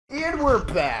And we're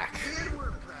back.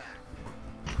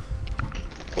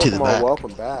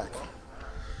 Welcome back.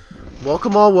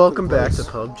 Welcome all, welcome back to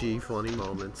PUBG Funny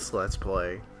Moments. Let's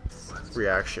play.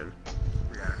 Reaction.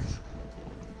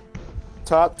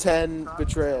 Top 10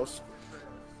 betrayals.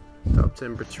 Top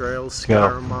 10 betrayals,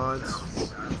 Skyrim mods.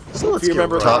 So let's if you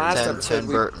remember the right. last episode,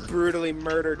 we brutally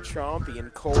murdered Chompy in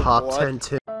cold blood. Top 10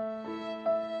 Tim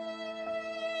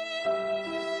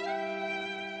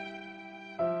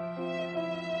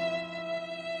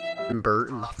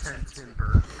Burton.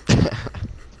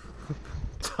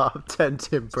 Top 10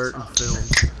 Tim Burton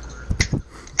films.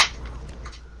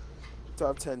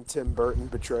 Top 10 Tim Burton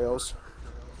betrayals.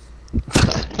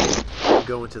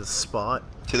 Going to the spot.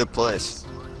 To the place.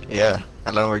 Yeah.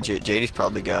 I don't know where JD's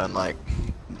probably going, like,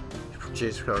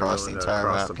 across the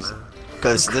entire map.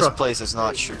 Because this place is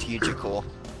not strategical.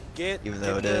 Even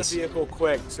though it is. Get the vehicle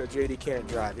quick so JD can't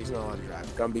drive. He's not allowed to drive.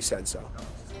 Gumby said so.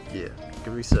 Yeah,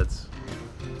 Gumby said so.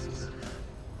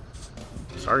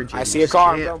 Sorry, JD. I see a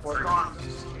car. I'm going for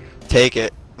it. Take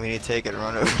it. We need to take it and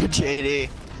run over to JD.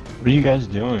 What are you guys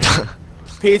doing?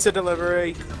 Pizza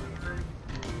delivery.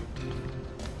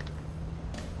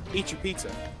 Eat your pizza.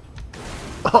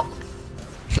 Oh.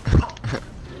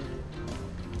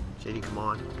 JD, come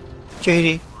on.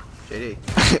 JD.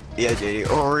 Yeah, JD.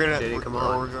 Oh, we're gonna. JD, come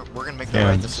on. We're gonna make the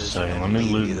right decision. Let me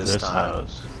loot this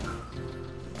house.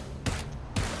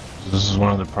 This is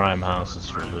one of the prime houses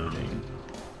for looting.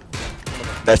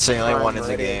 That's the only one in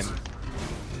the game.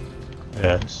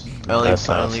 Yes. Only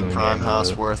prime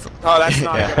house worth. Oh, that's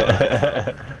not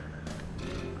good.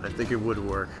 I think it would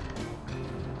work.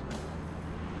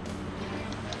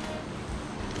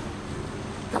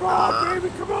 Come on,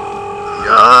 baby, come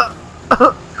on!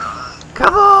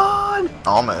 Come on!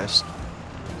 Almost.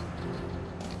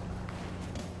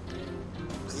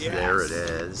 Yes. There it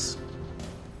is.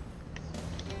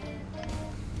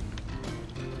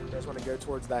 You guys want to go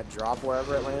towards that drop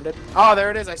wherever it landed? Oh,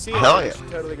 there it is. I see it. Hell yeah. You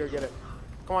should totally go get it.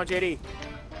 Come on, JD.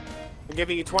 I'm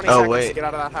giving you 20 seconds to get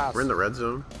out of that house. We're in the red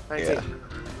zone. 19, Yeah.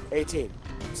 18,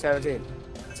 17,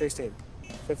 16,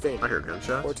 15, I hear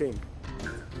gunshots. 14.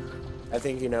 I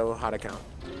think you know how to count.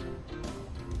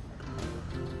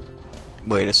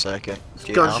 Wait a second.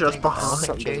 Gunshots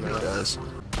behind. JD does.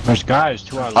 There's guys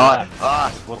to our left.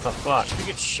 What the fuck? You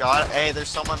get shot. Hey, there's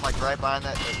someone like right behind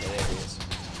that. Okay, there he is.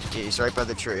 Yeah, he's right by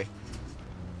the tree.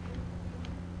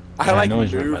 I like know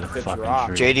he's right moved by the the fucking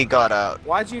drop. tree. JD got out.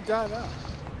 Why'd you dive out?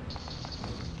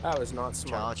 That was not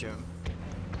smart. Challenge him.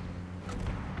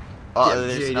 Oh, Yeah,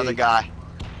 there's JD. another guy.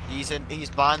 He's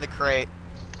behind the crate.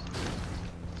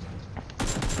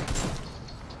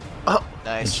 Oh, Good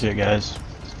Nice. shit, guys.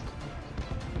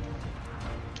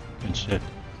 Good shit.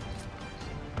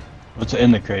 What's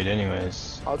in the crate,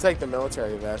 anyways? I'll take the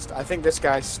military vest. I think this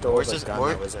guy stole Where's the this- gun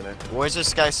that was in it. Where's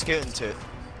this guy scooting to?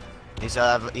 He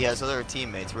has other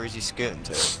teammates. Where's he scooting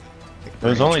to?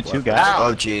 There's only two guys. Ow.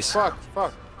 Oh jeez. Fuck.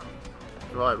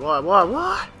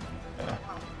 What?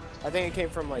 I think it came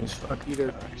from like These fucking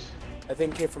either. sucks. I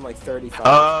think it came from like 35.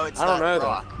 Oh, it's I don't that know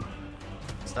rock.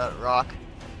 It's that rock.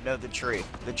 No, the tree.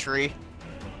 The tree.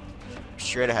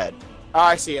 Straight ahead. Oh,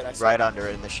 I see it. I see Right under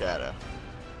it in the shadow.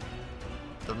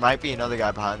 There might be another guy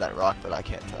behind that rock, but I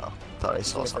can't tell. Thought I it.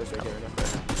 saw It's something right coming.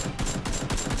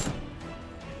 here.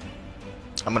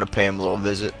 I'm gonna pay him a little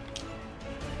visit.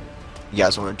 You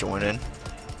guys want to join in?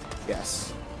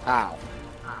 Yes. Ow.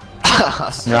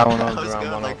 Yeah, I went I on was around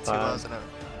going like 2 miles 105. an hour.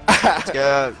 Let's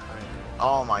go.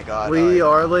 Oh my god. We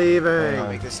are I leaving.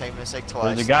 make the same mistake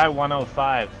twice. There's a guy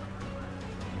 105.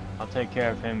 I'll take care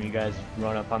of him. You guys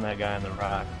run up on that guy on the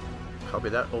rock. Copy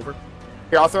that. Over.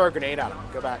 Here, I'll throw a grenade at him.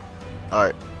 Go back.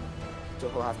 Alright. So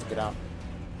he'll have to get out.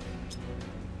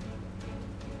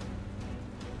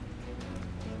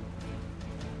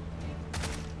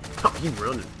 Oh, he's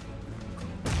running.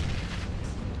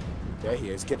 Yeah, he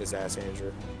is. Get his ass,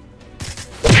 Andrew.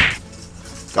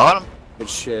 Got him. Good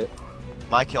shit.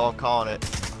 My kill, I'm calling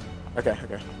it. Okay.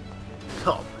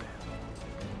 Oh.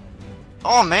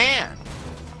 Oh man.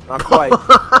 Not quite.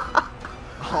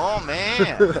 Oh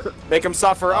man. Make him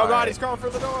suffer. Oh god, Alright. he's going for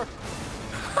the door.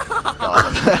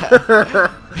 Got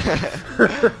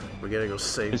him. We gotta go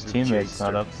save His the teammate's Jadester.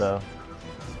 not up though.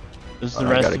 This is Oh, the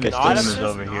I rest gotta of get his team this. is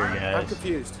over here, I'm guys.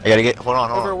 confused. I gotta get. Hold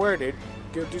on. Over where, dude?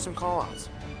 Go do some call-outs.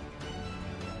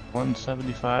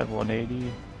 175,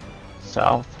 180,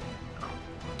 south.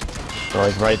 So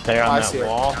he's right there I on see that it.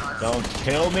 wall. Don't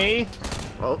kill me!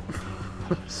 Oh,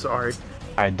 sorry.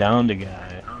 I downed a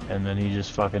guy, and then he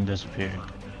just fucking disappeared.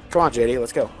 Come on, JD,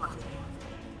 let's go.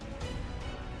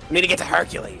 We need to get to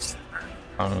Hercules.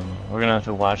 I don't know. We're gonna have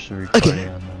to watch the recording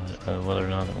on whether or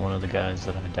not one of the guys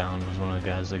that I downed was one of the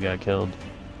guys that got killed.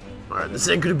 Alright, this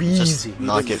ain't gonna be easy.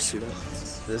 Not get.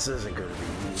 This isn't gonna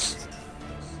be easy.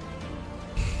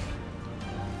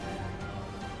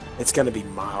 It's gonna be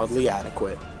mildly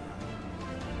adequate.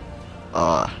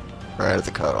 Right at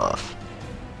the cutoff.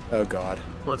 Oh god.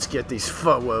 Let's get these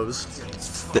photos.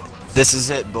 This is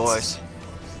it, boys.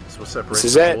 This will separate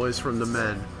the boys from the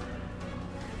men.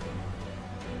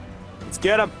 Let's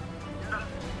get them.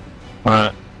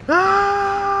 Alright.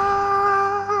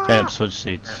 Ah! Can't switch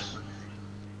seats.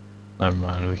 Never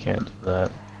mind, we can't do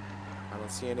that. I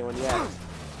don't see anyone yet.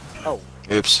 Oh.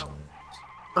 Oops.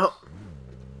 Oh.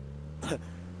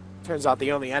 Turns out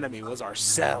the only enemy was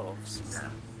ourselves.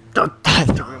 I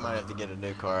think we might have to get a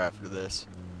new car after this.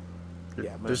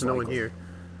 Yeah, there's no one here.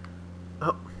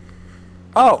 Oh.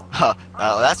 Oh! Huh.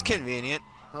 Oh, that's convenient.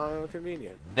 Oh,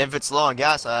 convenient. And if it's low on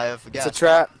gas, I have gas. It's a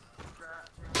trap.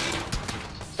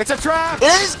 It's a trap! It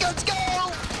is! Let's go!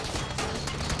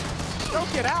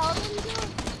 Don't get out! What are you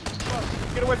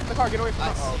doing? Get away from the car, get away from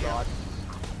the car. Oh god.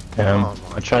 Yeah,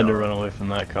 Oh I tried to run away from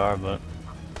that car, but...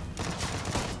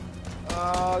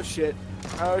 Oh shit.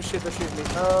 Oh shit, they're shooting me.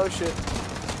 Oh shit.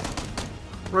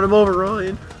 Run him over,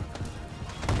 Ryan.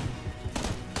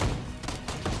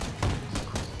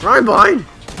 Ryan behind!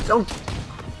 Don't.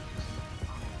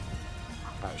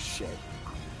 Oh shit.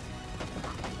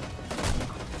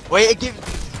 Wait,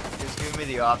 it's giving me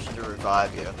the option to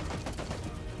revive you.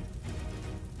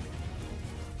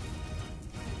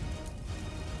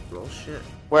 Oh shit.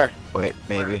 Where? Wait,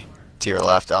 maybe. To your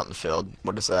left out in the field.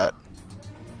 What is that?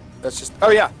 That's just. Oh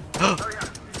yeah! I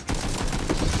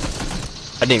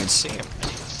didn't even see him.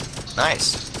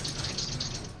 Nice.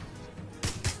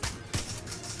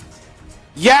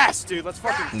 Yes, dude, let's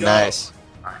fucking go! Nice.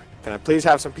 Can I please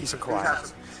have some peace and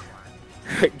quiet?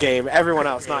 Game, everyone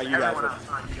else, not you guys.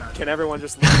 But can everyone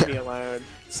just leave me alone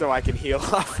so I can heal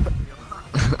up?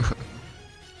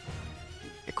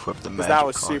 Equip the magic Because that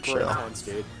was conch super shell. intense,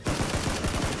 dude.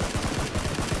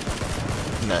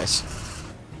 Nice.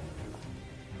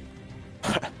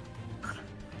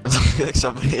 Like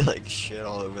somebody like shit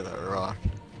all over that rock.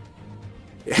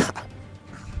 Yeah.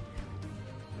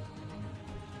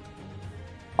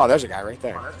 Oh, there's a guy right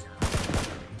there.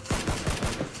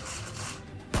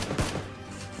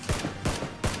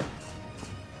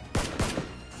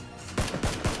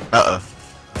 Uh-oh.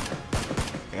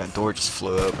 Yeah, the door just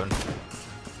flew open.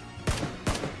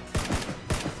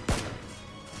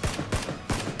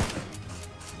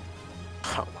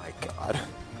 Oh my god.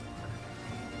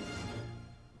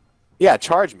 Yeah,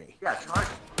 charge me. Yeah, charge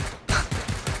me.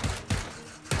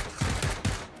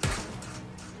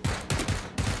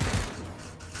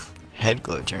 Head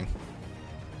glitching.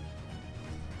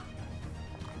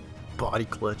 Body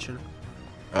glitching.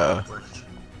 Uh-oh.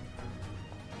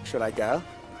 Should I go?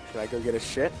 Should I go get a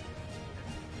shit?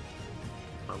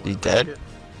 You dead?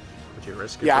 Would you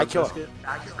risk it? Yeah, for I a kill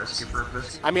biscuit?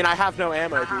 him. I mean, I have no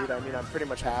ammo, dude. I mean, I pretty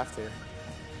much have to.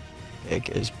 It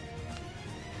is.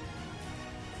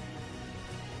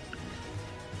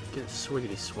 Get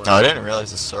swiggity swag. No, I didn't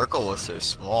realize the circle was so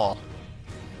small.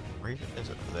 Where even is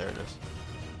it? Oh, there it is.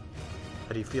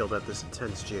 How do you feel about this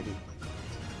intense, JD?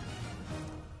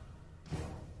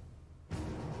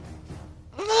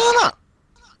 No.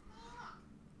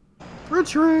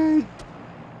 Retreat!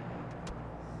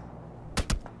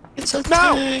 It's a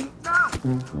No! thing.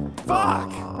 Fuck!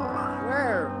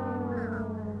 Where?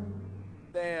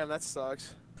 Damn, that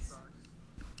sucks.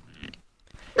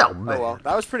 No, man. Oh well,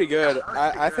 that was pretty good.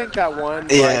 I think that one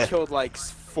where I Yeah. killed like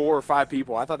 4 or 5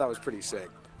 people. I thought that was pretty sick.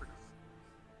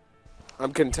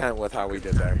 I'm content with how we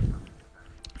did there.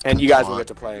 And you guys will get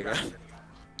to play again.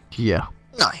 Yeah.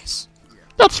 Nice.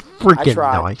 That's freaking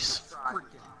tried. nice.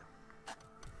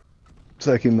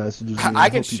 Second messages. I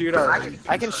can shoot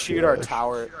our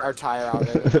tire out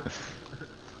there.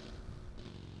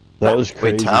 That was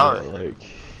crazy. Wait, tower? though, Like,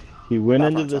 he went Not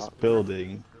into my this top.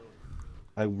 building.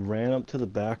 I ran up to the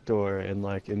back door, and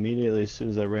like immediately as soon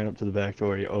as I ran up to the back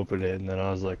door, he opened it, and then I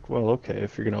was like, "Well, okay,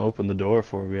 if you're gonna open the door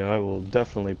for me, I will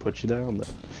definitely put you down there."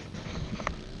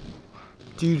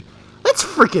 Dude, that's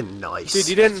freaking nice. Dude,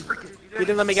 you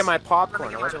didn't let me get my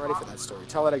popcorn. I wasn't ready for that story.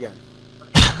 Tell it again.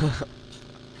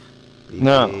 Beep,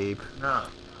 No. beep.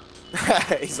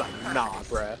 He's like, nah,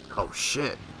 bruh. Oh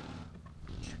shit.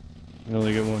 You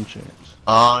only get one chance.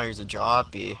 Oh, here's a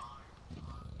jockey.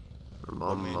 I'm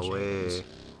on my way.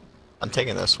 I'm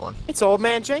taking this one. It's old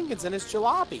man Jenkins and his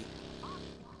jalopy.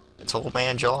 It's old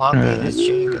man jalopy and his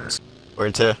Jenkins. Where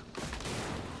to?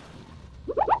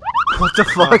 What the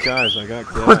Oh, fuck? guys, I got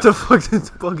gas. What the fuck is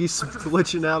Buggy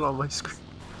glitching out on my screen?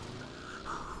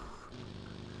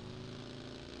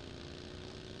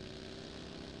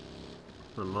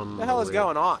 I'm on What the hell my is way.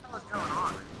 going on?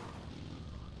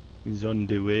 He's on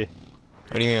the way.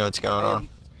 What do you mean? What's going on?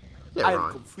 Yeah, I'm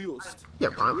Ron. confused. Yeah,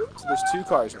 Ron. So there's 2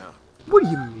 cars now. What do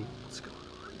you mean? What's going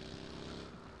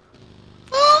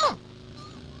on?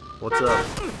 What's up?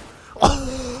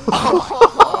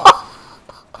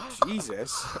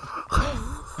 Jesus.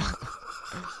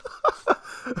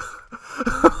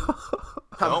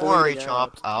 Don't worry,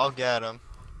 Chomp. I'll get him.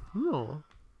 No.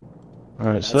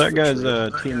 Alright, so that guy's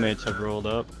teammates have rolled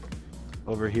up.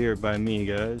 Over here by me,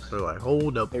 guys. They're like,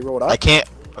 hold up. They rolled up. I can't.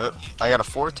 I got a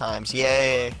 4 times.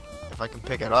 Yay! If I can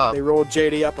pick it up. They rolled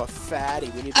JD up a fatty.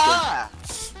 We need to go.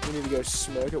 We need to go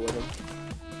smoke it with him.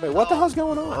 Wait, what the hell's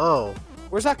going on? Oh.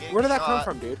 Where's that? Where did that come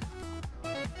from, dude?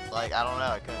 Like, I don't know.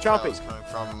 I couldn't tell. It Chompy. was coming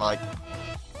from, like...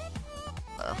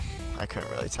 I couldn't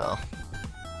really tell.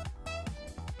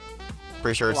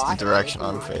 Pretty sure it's the direction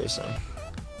I'm facing.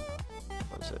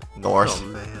 What is it? North. Oh,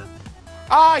 man.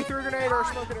 Ah, he threw a grenade or a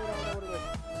smoke grenade. I don't know what it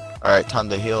is. Alright, time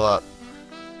to heal up.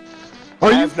 Are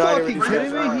I you have no idea fucking what he's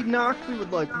kidding me? doing. He knocked me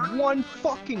with like 1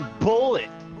 fucking bullet.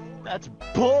 That's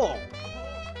bull.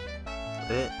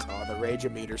 It. Oh, the rage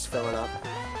meter's filling up.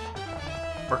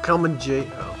 We're coming, Jay.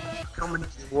 Oh.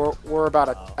 We're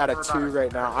about at a 2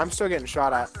 right now. I'm still getting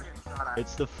shot at.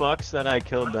 It's the fucks that I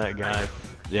killed that guy.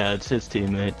 Yeah, it's his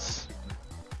teammates.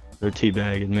 They're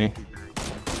teabagging me.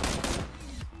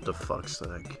 The fuck's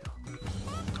that I kill?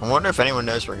 I wonder if anyone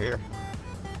knows we're here.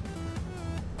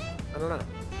 I don't know.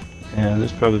 Yeah,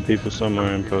 there's probably people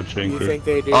somewhere in You Pochinki. think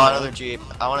they do? Oh, another Jeep.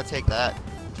 I want to take that.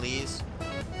 Please.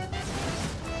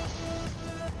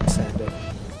 Send it.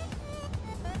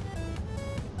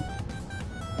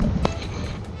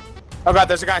 Oh god,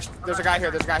 there's a guy. There's a guy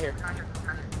here. There's a guy here.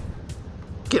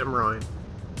 Get him, Ryan.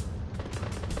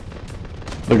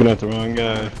 Looking at the wrong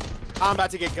guy. I'm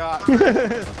about to get got. Get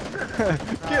him,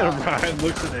 Ryan.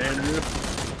 Looks at Andrew.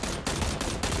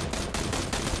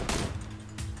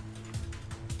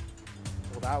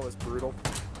 Well, that was brutal.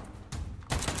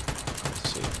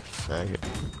 Let's see. Faggot.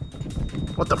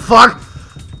 What the fuck?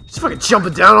 He's fucking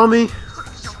jumping down on me.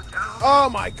 Oh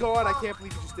my god, I can't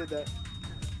believe you just did that.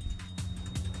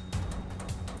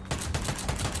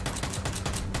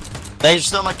 Thanks for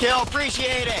stealing my kill.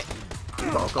 Appreciate it.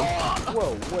 You're welcome.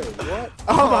 Whoa, wait, what?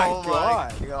 Oh my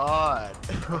god. God.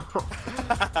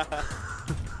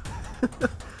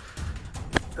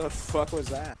 The fuck was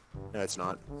that? No, it's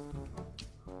not.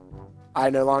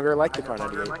 I no longer like the car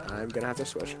 98. I'm gonna have to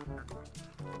switch.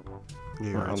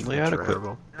 You're Probably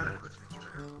adequate.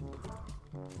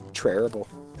 Terrible.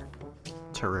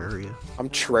 Terraria. I'm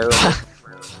terrible.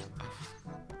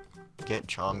 Get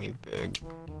Chommy big.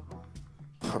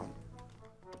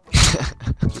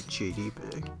 JD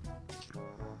big.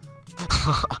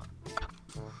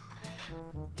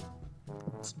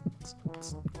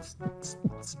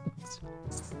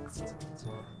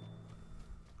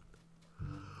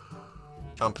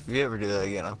 Jump, if you ever do that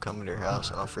again, I'm coming to your house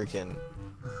and I'll freaking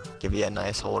give you a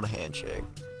nice old handshake.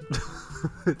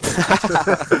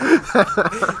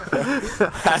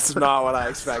 That's not what I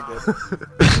expected.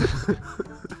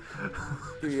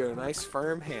 Give you a nice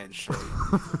firm handshake.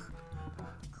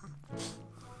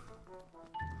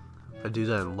 I do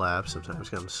that in labs sometimes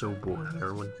because I'm so bored.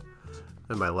 Everyone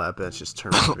in my lab bench just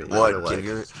turns to me. What, and they're like,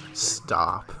 Jigger?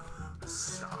 Stop.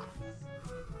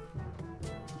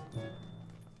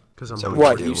 Because I'm So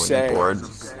What, do you when you're say? bored?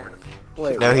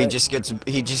 Wait, No, he what? just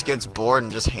gets bored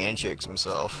and just handshakes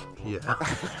himself. Yeah.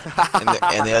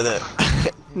 And the other.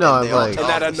 No, and they I'm all like- tell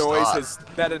And him to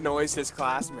stop. that annoys his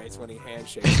classmates when he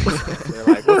handshakes. They're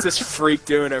like, "What's this freak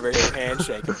doing over here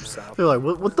handshaking himself?" They're like,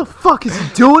 what the fuck is he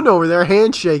doing over there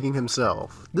handshaking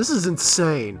himself? This is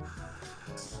insane.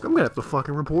 I'm gonna have to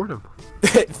fucking report him.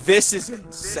 This is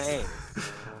insane.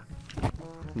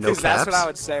 No Because that's what caps? I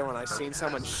would say when I seen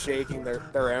someone shaking their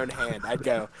own hand. I'd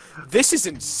go, "This is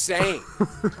insane."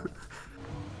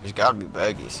 There's gotta be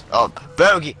bogeys. Oh,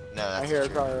 bogey! No, I that's hear a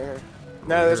true. car right here.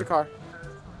 No, there's a car.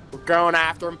 We're going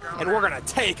after him, and we're gonna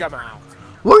take him out.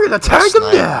 We're gonna tag him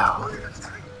Snipe. down!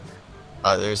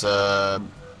 Oh, there's a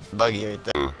buggy right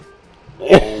there.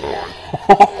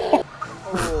 Oh,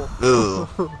 Ooh.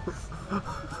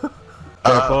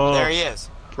 Careful. There he is.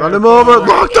 Run him over!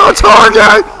 Lock the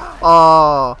target!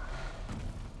 Aww.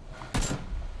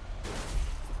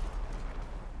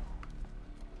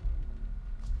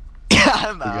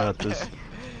 I'm We out. got this.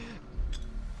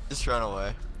 Just run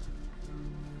away.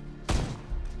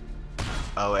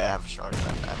 Oh wait, I have a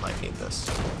shotgun. I might need this.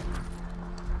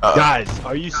 Uh-oh. Guys,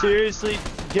 are you seriously?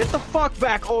 Get the fuck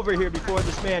back over here before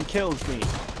this man kills me.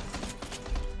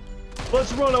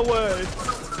 Let's run away.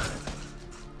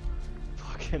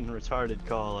 Fucking retarded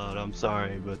call out. I'm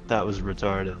sorry, but that was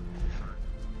retarded.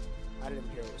 I didn't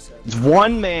hear what was said. It's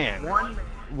one man.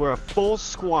 we're a full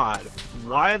squad.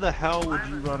 Why the hell would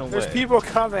you run away? There's people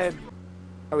coming.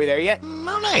 Are we there yet?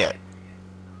 No, not yet.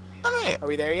 Not yet. Are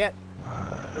we there yet?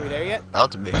 Are we there yet?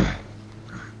 About to be.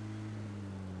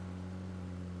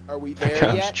 Are we That there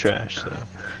guy's yet? trash though.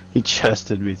 He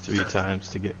chested me 3 times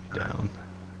to get me down.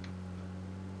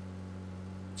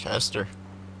 Chester.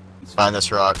 Find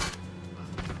this rock.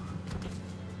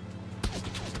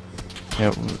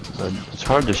 Yeah, it's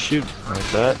hard to shoot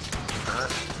like that.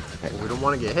 We don't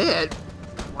want to get hit.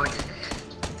 I'm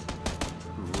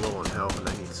low on health and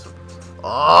I need some.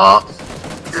 Oh!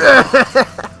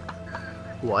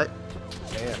 What?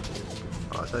 Damn.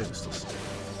 Oh, I thought he was still standing.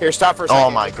 Here, stop for a second. Oh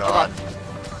my Come on. god.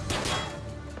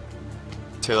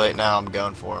 Too late now, I'm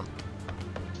going for him.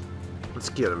 Let's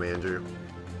get him, Andrew.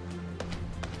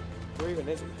 Where even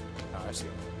is he? Oh, I see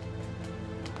him.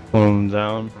 Boom,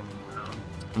 down.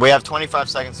 We have 25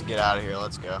 seconds to get out of here,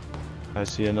 let's go. I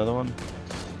see another one.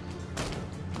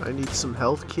 I need some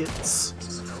health kits.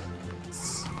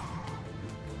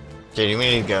 JD, we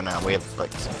need to go now. We have like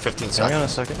 15 Hang on a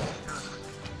seconds. second.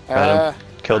 Got him.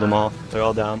 Killed them all. They're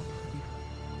all down.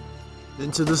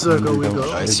 Into the circle we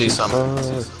go. I see some.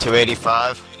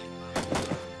 285.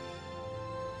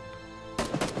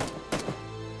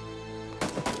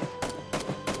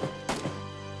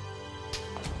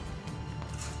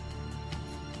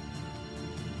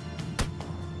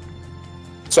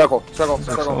 Circle, circle,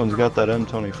 circle. Someone's got that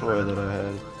M24 that I had.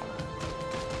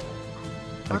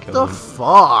 I What killed the him.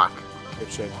 fuck?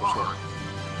 Good shit, good shit.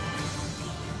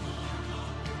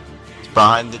 It's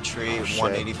behind the tree, Oh, shit.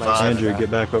 185. Andrew,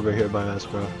 get back over here by us,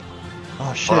 bro.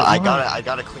 Oh shit! Hold on, come on. I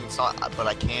got a clean shot, but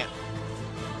I can't.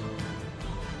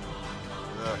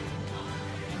 Ugh.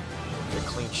 Get a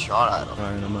clean shot at him.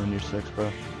 Ryan, I'm on your 6,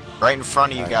 bro. Right in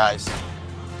front of you guys.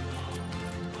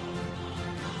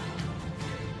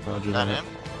 Roger Is that him?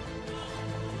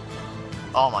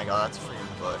 Oh my god, that's a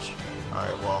freaking bush.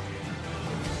 Alright, well.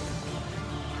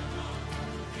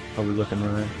 How we looking,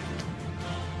 Ryan?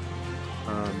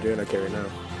 I'm doing okay right now.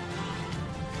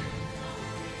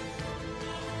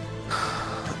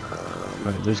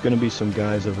 Alright, there's gonna be some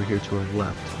guys over here to our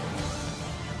left.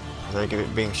 Is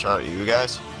that being shot at you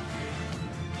guys?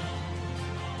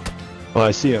 Oh,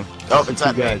 I see him. Oh, I see it's 2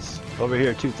 at me. guys. Over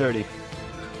here, 230.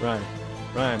 Ryan.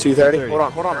 Ryan. 230?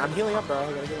 Hold on. I'm healing up, bro. I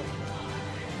gotta get him.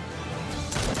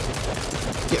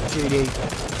 Get JD.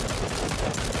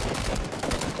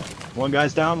 One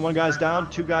guy's down,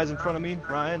 2 guys in front of me.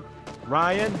 Ryan.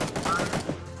 Ryan! I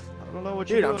don't know what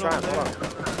Dude, you're I'm doing trying. over Hold there.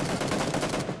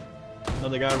 on.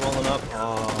 Another guy rolling up.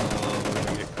 Oh, we're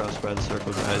gonna get crushed by the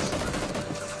circle, guys.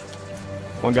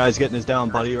 One guy's getting his down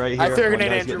buddy right here. I threw a One grenade,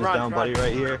 guy's Andrew, getting his run, down run. buddy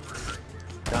right here.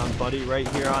 Down buddy right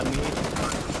here on me.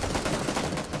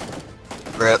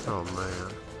 Rip. Oh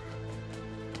man.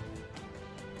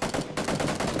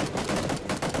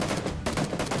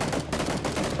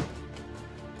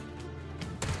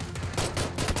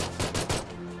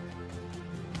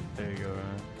 There you go,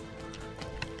 Ryan.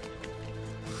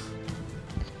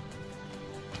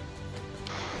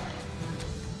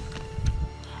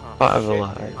 Oh, 5 shit.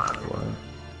 alive. Wow.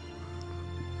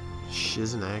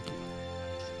 Shiznaki.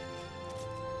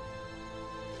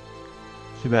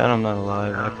 Too bad I'm not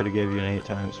alive. I could have gave you an 8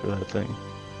 times for that thing.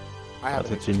 I I have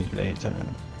thought you needed 8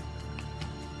 times.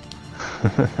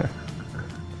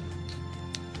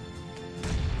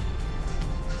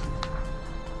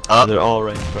 Up. They're all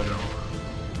right in front of me.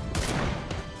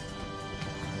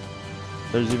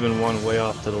 There's even one way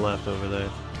off to the left over there.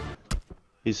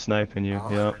 He's sniping you,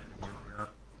 yep.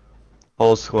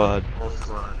 Whole squad.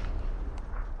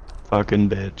 Fucking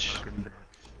bitch.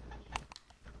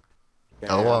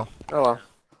 Oh well. Oh well.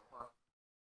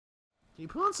 Can you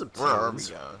put on some tunes Where are we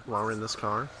going? while we're in this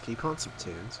car? Can you put on some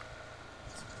tunes?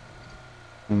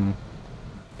 Hmm.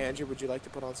 Andrew, would you like to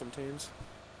put on some tunes?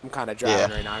 I'm kind of driving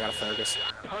Yeah. right now. I gotta focus.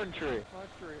 Country.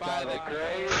 By the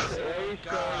grace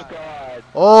of God.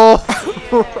 Oh!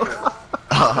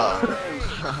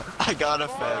 I got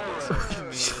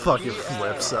offended. She fucking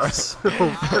flips us. I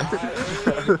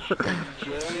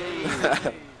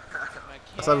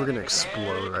thought we were gonna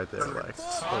explode right there. Like,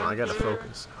 hold on, I gotta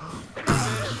focus.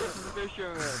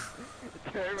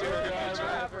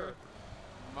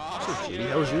 So, JD,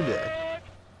 how was your day?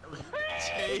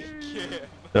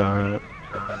 Alright.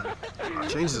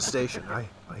 Change the station. I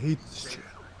hate this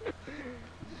channel.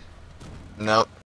 Nope.